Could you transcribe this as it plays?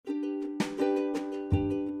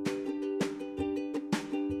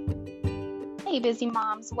Hey, busy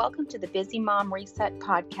moms. Welcome to the Busy Mom Reset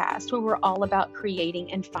podcast, where we're all about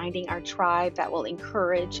creating and finding our tribe that will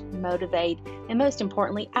encourage, motivate, and most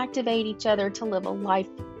importantly, activate each other to live a life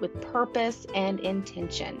with purpose and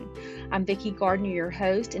intention. I'm Vicki Gardner, your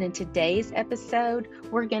host, and in today's episode,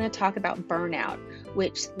 we're going to talk about burnout,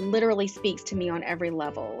 which literally speaks to me on every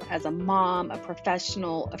level as a mom, a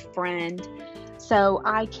professional, a friend. So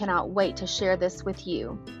I cannot wait to share this with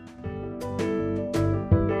you.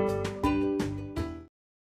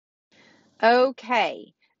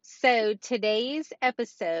 Okay, so today's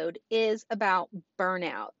episode is about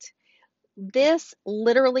burnout. This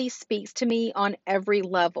literally speaks to me on every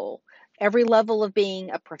level of being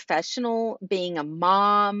a professional, being a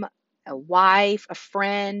mom, a wife, a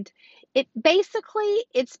friend. It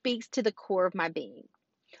speaks to the core of my being.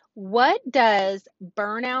 What does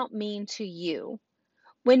burnout mean to you?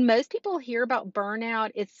 When most people hear about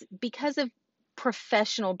burnout, it's because of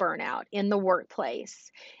professional burnout in the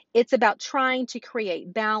workplace. It's about trying to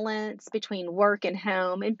create balance between work and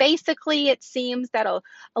home. And basically, it seems that a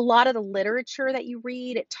lot of the literature that you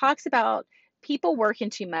read, it talks about people working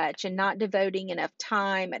too much and not devoting enough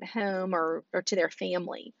time at home or to their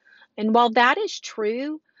family. And while that is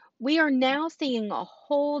true, we are now seeing a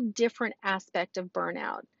whole different aspect of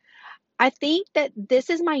burnout. I think that this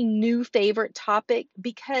is my new favorite topic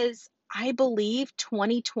because I believe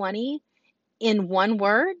 2020, in one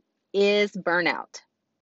word, is burnout.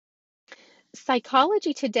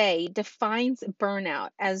 Psychology today defines burnout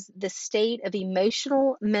as the state of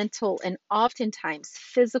emotional, mental, and oftentimes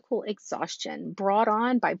physical exhaustion brought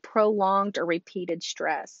on by prolonged or repeated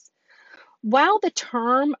stress. While the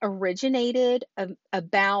term originated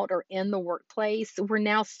about or in the workplace, we're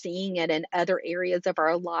now seeing it in other areas of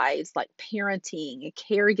our lives like parenting,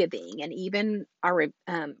 caregiving, and even our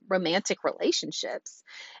romantic relationships.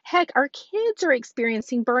 Heck, our kids are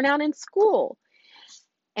experiencing burnout in school.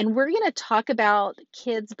 And we're going to talk about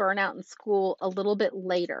kids' burnout in school a little bit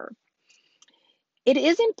later. It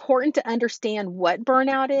is important to understand what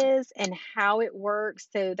burnout is and how it works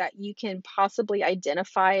so that you can possibly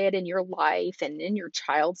identify it in your life and in your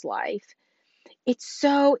child's life. It's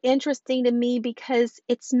so interesting to me because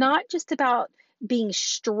it's not just about being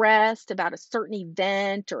stressed about a certain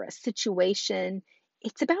event or a situation.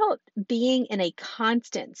 It's about being in a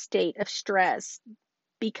constant state of stress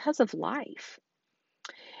because of life.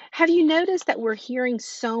 Have you noticed that we're hearing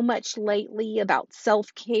so much lately about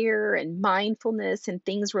self-care and mindfulness and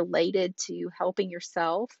things related to helping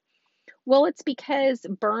yourself? Well, it's because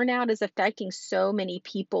burnout is affecting so many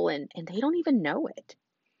people and they don't even know it.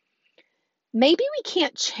 Maybe we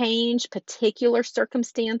can't change particular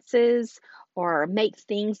circumstances or make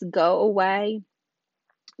things go away.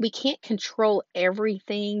 We can't control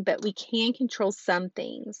everything, but we can control some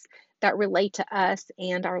things that relate to us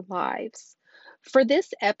and our lives. For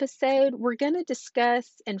this episode, we're going to discuss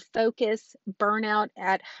and focus burnout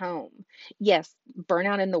at home. Yes,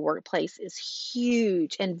 burnout in the workplace is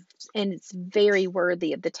huge and it's very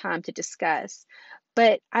worthy of the time to discuss.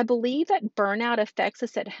 But I believe that burnout affects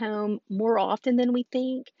us at home more often than we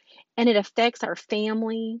think, and it affects our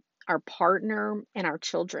family, our partner, and our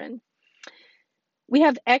children. We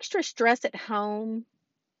have extra stress at home,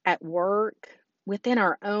 at work, within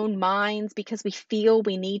our own minds because we feel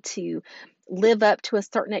we need to live up to a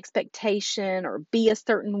certain expectation or be a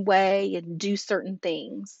certain way and do certain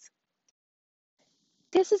things.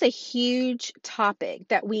 This is a huge topic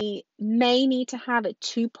that we may need to have a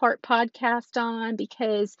two-part podcast on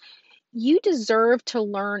because you deserve to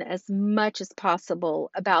learn as much as possible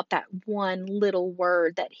about that one little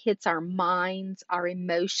word that hits our minds, our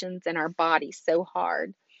emotions, and our bodies so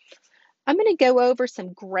hard. I'm going to go over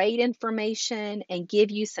some great information and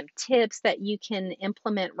give you some tips that you can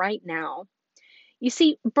implement right now. You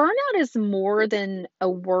see, burnout is more than a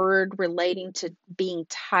word relating to being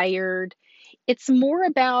tired. It's more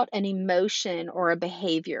about an emotion or a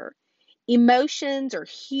behavior. Emotions are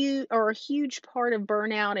a huge part of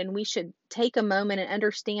burnout, and we should take a moment and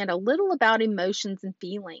understand a little about emotions and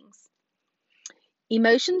feelings.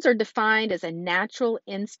 Emotions are defined as a natural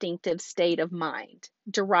instinctive state of mind,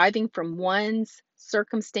 deriving from one's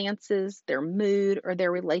circumstances, their mood, or their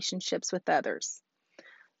relationships with others.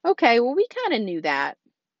 Okay, well, we kind of knew that.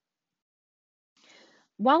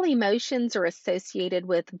 While emotions are associated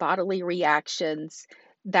with bodily reactions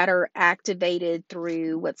that are activated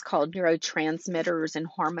through what's called neurotransmitters and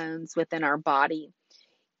hormones within our body,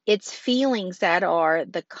 it's feelings that are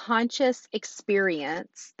the conscious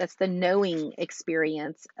experience, that's the knowing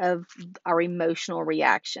experience of our emotional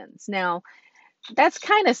reactions. Now, that's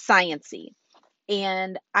kind of sciency.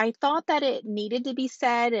 And I thought that it needed to be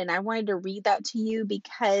said, and I wanted to read that to you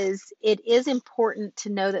because it is important to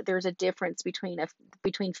know that there's a difference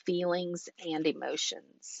between feelings and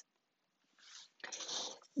emotions.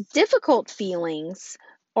 Difficult feelings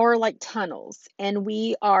are like tunnels, and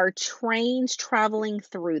we are trains traveling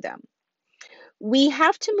through them. We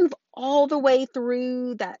have to move all the way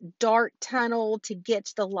through that dark tunnel to get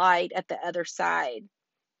to the light at the other side.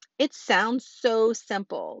 It sounds so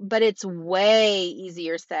simple, but it's way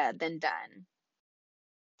easier said than done.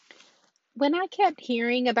 When I kept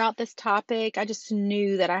hearing about this topic, I just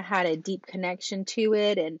knew that I had a deep connection to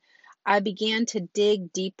it, and I began to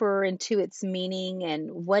dig deeper into its meaning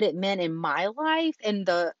and what it meant in my life and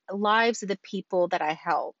the lives of the people that I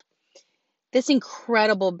help. This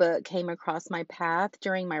incredible book came across my path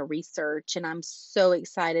during my research, and I'm so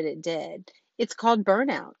excited it did. It's called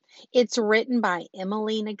Burnout. It's written by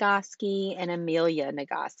Emily Nagoski and Amelia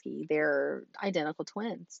Nagoski. They're identical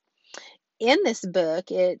twins. In this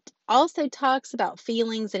book, it also talks about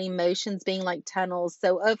feelings and emotions being like tunnels.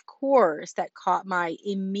 So, of course, that caught my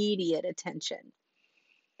immediate attention.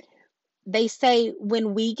 They say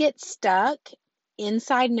when we get stuck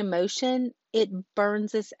inside an emotion, it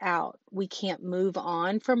burns us out. We can't move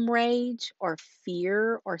on from rage or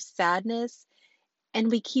fear or sadness, and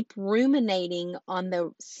we keep ruminating on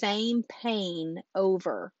the same pain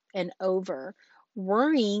over and over,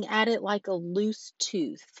 worrying at it like a loose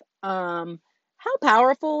tooth. How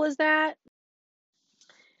powerful is that?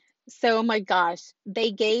 So, oh my gosh,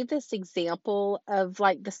 they gave this example of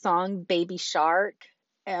like the song Baby Shark.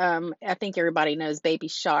 I think everybody knows Baby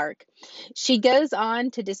Shark. She goes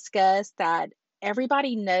on to discuss that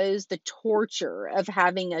everybody knows the torture of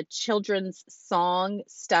having a children's song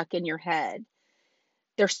stuck in your head.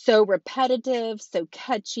 They're so repetitive, so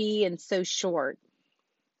catchy, and so short.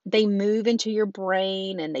 They move into your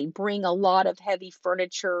brain and they bring a lot of heavy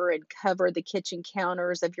furniture and cover the kitchen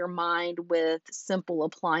counters of your mind with simple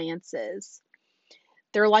appliances.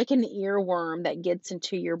 They're like an earworm that gets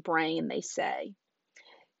into your brain, they say.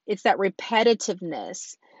 It's that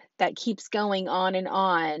repetitiveness that keeps going on and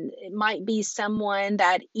on. It might be someone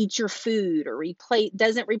that eats your food or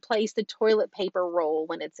doesn't replace the toilet paper roll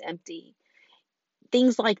when it's empty.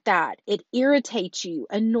 Things like that. It irritates you,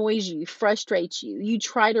 annoys you, frustrates you. You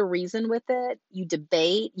try to reason with it, you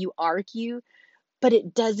debate, you argue, but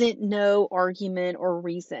it doesn't know argument or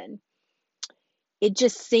reason. It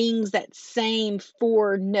just sings that same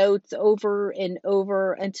four notes over and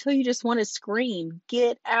over until you just want to scream,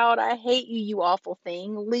 "Get out, I hate you, you awful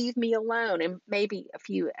thing, leave me alone," and maybe a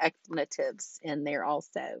few expletives in there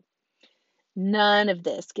also. None of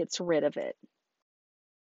this gets rid of it.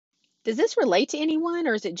 Does this relate to anyone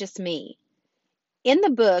or is it just me? In the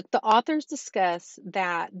book, the authors discuss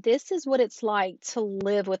that this is what it's like to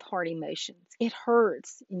live with hard emotions. It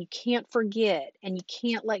hurts and you can't forget and you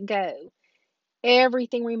can't let go.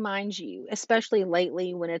 Everything reminds you, especially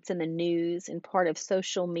lately when it's in the news and part of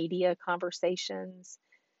social media conversations.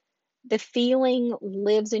 The feeling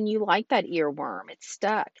lives in you like that earworm. It's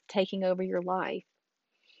stuck, taking over your life.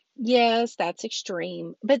 Yes, that's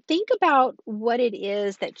extreme. But think about what it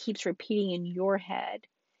is that keeps repeating in your head.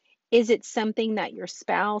 Is it something that your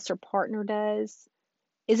spouse or partner does?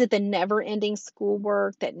 Is it the never ending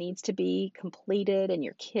schoolwork that needs to be completed and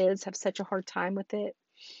your kids have such a hard time with it?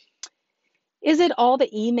 Is it all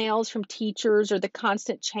the emails from teachers or the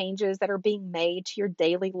constant changes that are being made to your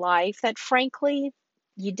daily life that, frankly,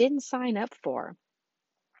 you didn't sign up for?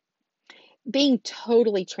 Being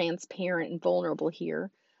totally transparent and vulnerable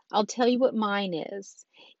here, I'll tell you what mine is.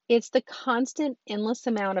 It's the constant, endless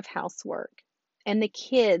amount of housework and the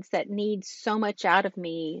kids that need so much out of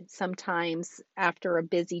me sometimes after a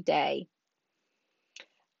busy day.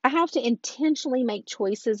 I have to intentionally make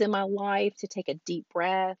choices in my life to take a deep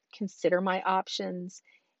breath, consider my options,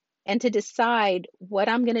 and to decide what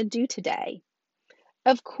I'm going to do today.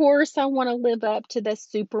 Of course, I want to live up to the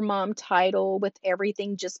supermom title with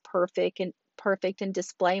everything just perfect and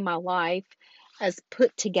display my life as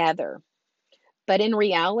put together. But in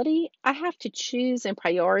reality, I have to choose and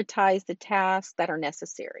prioritize the tasks that are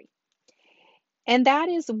necessary. And that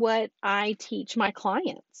is what I teach my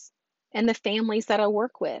clients and the families that I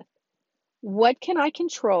work with. What can I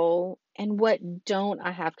control and what don't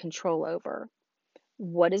I have control over?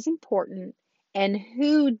 What is important, and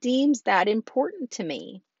who deems that important to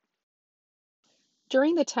me?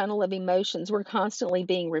 During the tunnel of emotions, we're constantly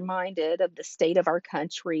being reminded of the state of our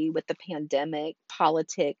country with the pandemic,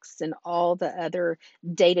 politics, and all the other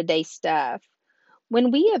day to day stuff.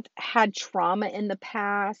 When we have had trauma in the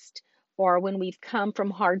past or when we've come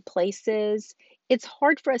from hard places, it's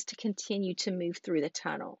hard for us to continue to move through the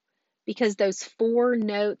tunnel. because those four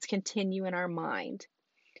notes continue in our mind.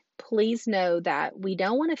 Please know that we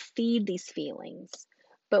don't want to feed these feelings,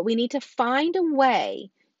 but we need to find a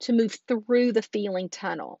way to move through the feeling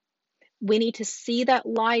tunnel. We need to see that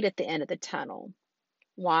light at the end of the tunnel.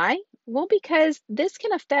 Why? Well, because this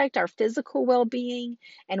can affect our physical well being,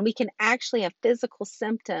 and we can actually have physical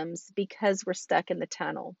symptoms because we're stuck in the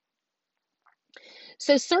tunnel.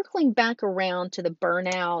 So, circling back around to the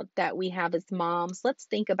burnout that we have as moms, let's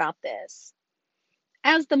think about this.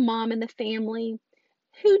 As the mom in the family,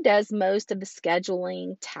 who does most of the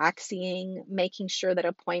scheduling, taxiing, making sure that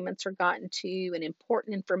appointments are gotten to and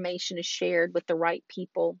important information is shared with the right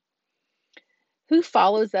people? Who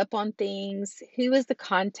follows up on things? Who is the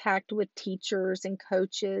contact with teachers and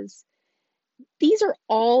coaches? These are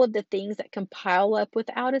all of the things that can pile up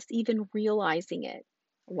without us even realizing it.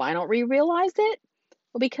 Why don't we realize it?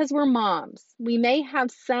 Well, because we're moms. We may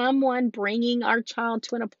have someone bringing our child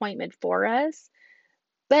to an appointment for us,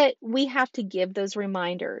 but we have to give those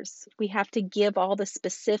reminders. We have to give all the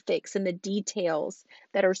specifics and the details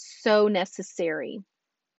that are so necessary.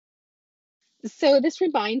 So, this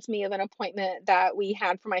reminds me of an appointment that we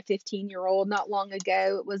had for my 15-year-old not long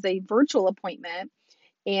ago. It was a virtual appointment,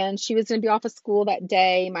 and she was going to be off of school that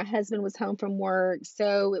day. My husband was home from work,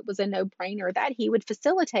 so it was a no-brainer that he would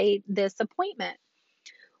facilitate this appointment.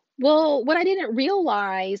 Well, what I didn't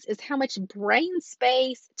realize is how much brain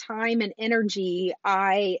space, time, and energy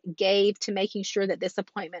I gave to making sure that this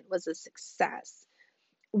appointment was a success.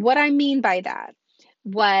 What I mean by that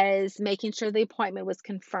was making sure the appointment was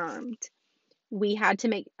confirmed. I had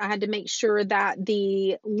to make sure that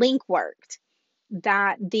the link worked,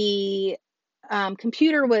 that the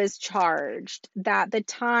computer was charged, that the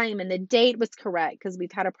time and the date was correct, because we've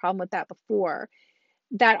had a problem with that before,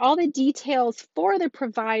 that all the details for the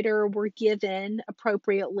provider were given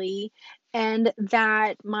appropriately, and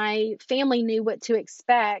that my family knew what to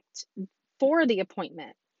expect for the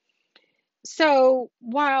appointment. So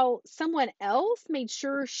while someone else made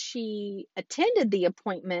sure she attended the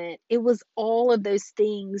appointment, it was all of those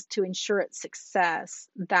things to ensure its success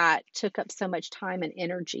that took up so much time and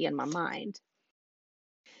energy in my mind.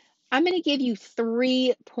 I'm going to give you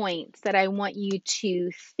 3 points that I want you to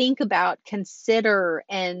think about, consider,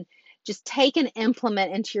 and just take and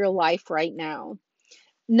implement into your life right now.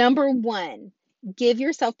 Number one, give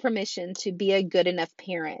yourself permission to be a good enough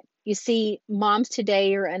parent. You see, moms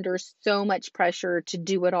today are under so much pressure to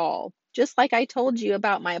do it all. Just like I told you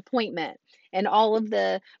about my appointment and all of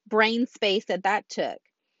the brain space that that took.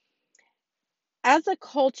 As a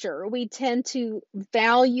culture, we tend to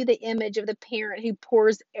value the image of the parent who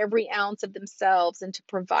pours every ounce of themselves into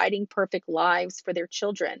providing perfect lives for their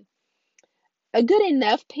children. A good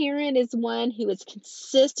enough parent is one who is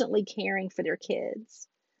consistently caring for their kids.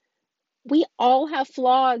 We all have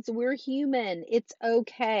flaws. We're human. It's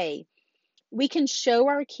okay. We can show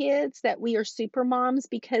our kids that we are super moms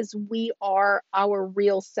because we are our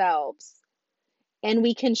real selves. And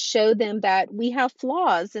we can show them that we have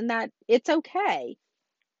flaws and that it's okay.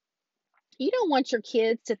 You don't want your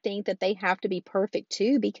kids to think that they have to be perfect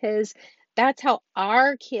too, because that's how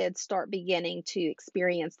our kids start beginning to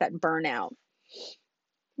experience that burnout.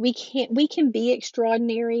 We can be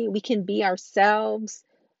extraordinary, we can be ourselves,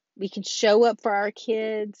 we can show up for our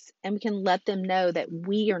kids, and we can let them know that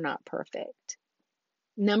we are not perfect.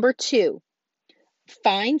 Number two,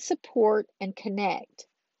 find support and connect.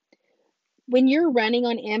 When you're running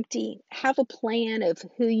on empty, have a plan of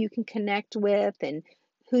who you can connect with and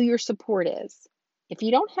who your support is. If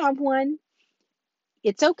you don't have one,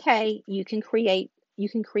 it's okay. You can create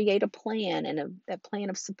a plan and a plan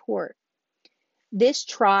of support. This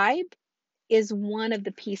tribe is one of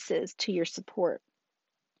the pieces to your support.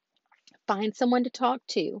 Find someone to talk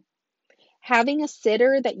to. Having a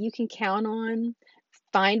sitter that you can count on,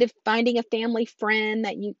 finding a family friend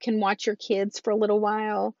that you can watch your kids for a little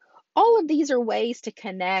while. All of these are ways to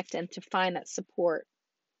connect and to find that support.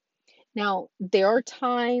 Now, there are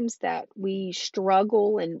times that we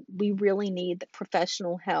struggle and we really need the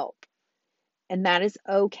professional help, and that is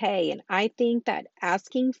okay. And I think that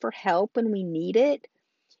asking for help when we need it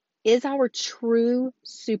is our true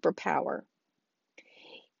superpower.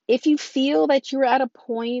 If you feel that you're at a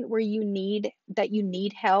point where you need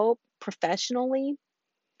help professionally,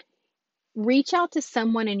 reach out to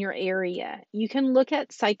someone in your area. You can look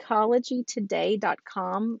at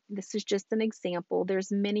psychologytoday.com. This is just an example.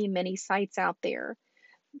 There's many, many sites out there.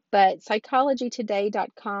 But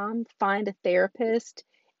psychologytoday.com, find a therapist.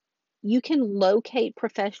 You can locate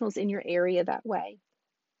professionals in your area that way.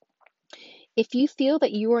 If you feel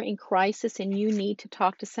that you are in crisis and you need to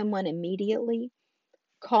talk to someone immediately,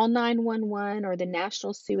 Call 911 or the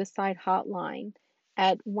National Suicide Hotline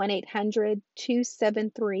at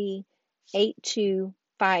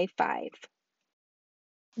 1-800-273-8255.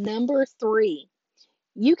 Number three,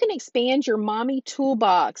 you can expand your mommy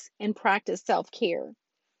toolbox and practice self care.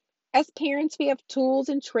 As parents, we have tools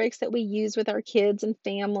and tricks that we use with our kids and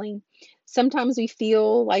family. Sometimes we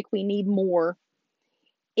feel like we need more.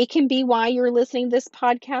 It can be why you're listening to this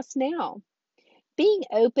podcast now. Being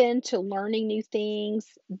open to learning new things,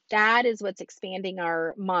 that is what's expanding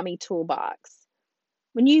our mommy toolbox.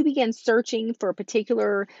 When you begin searching for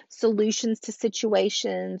particular solutions to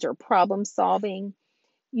situations or problem solving,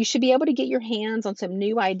 you should be able to get your hands on some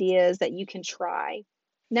new ideas that you can try.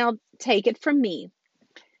 Now, take it from me.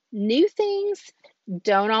 New things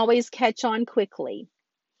don't always catch on quickly,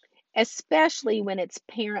 especially when it's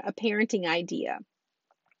a parenting idea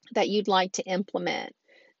that you'd like to implement.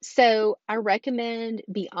 So, I recommend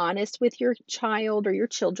be honest with your child or your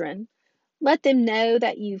children. Let them know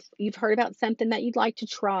that you've heard about something that you'd like to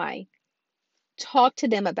try. Talk to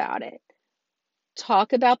them about it.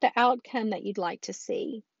 Talk about the outcome that you'd like to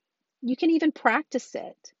see. You can even practice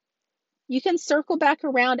it. You can circle back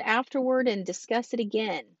around afterward and discuss it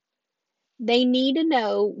again. They need to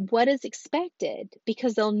know what is expected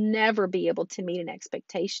because they'll never be able to meet an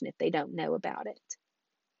expectation if they don't know about it.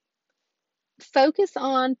 Focus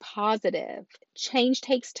on positive. Change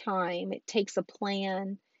takes time, it takes a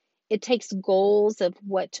plan, it takes goals of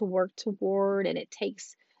what to work toward, and it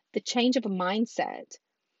takes the change of a mindset.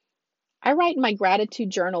 I write in my gratitude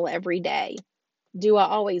journal every day. Do I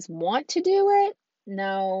always want to do it?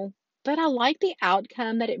 No, but I like the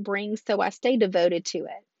outcome that it brings, so I stay devoted to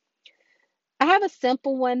it. I have a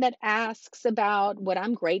simple one that asks about what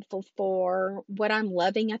I'm grateful for, what I'm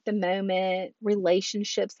loving at the moment,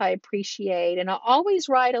 relationships I appreciate, and I always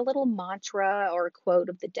write a little mantra or a quote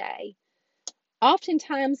of the day.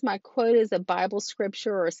 Oftentimes, my quote is a Bible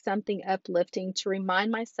scripture or something uplifting to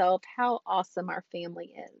remind myself how awesome our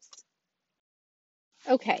family is.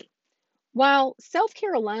 Okay, while self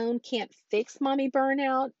care alone can't fix mommy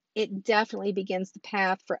burnout, it definitely begins the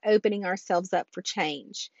path for opening ourselves up for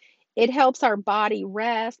change. It helps our body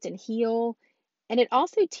rest and heal, and it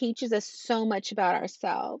also teaches us so much about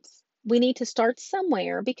ourselves. We need to start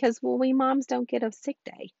somewhere because, well, we moms don't get a sick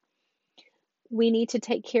day. We need to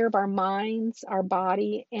take care of our minds, our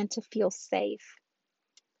body, and to feel safe.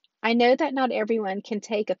 I know that not everyone can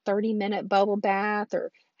take a 30-minute bubble bath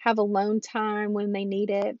or have alone time when they need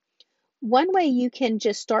it. One way you can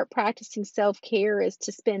just start practicing self care is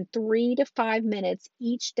to spend 3 to 5 minutes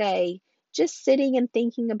each day just sitting and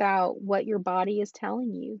thinking about what your body is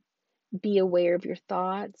telling you. Be aware of your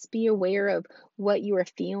thoughts, be aware of what you are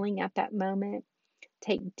feeling at that moment.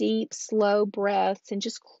 Take deep, slow breaths and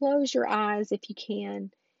just close your eyes if you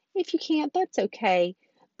can. If you can't, that's okay.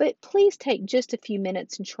 But please take just a few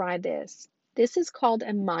minutes and try this. This is called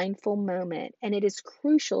a mindful moment, and it is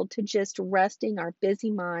crucial to just resting our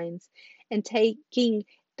busy minds and taking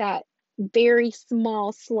that very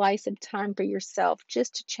small slice of time for yourself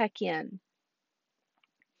just to check in.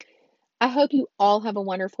 I hope you all have a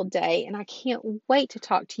wonderful day, and I can't wait to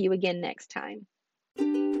talk to you again next time.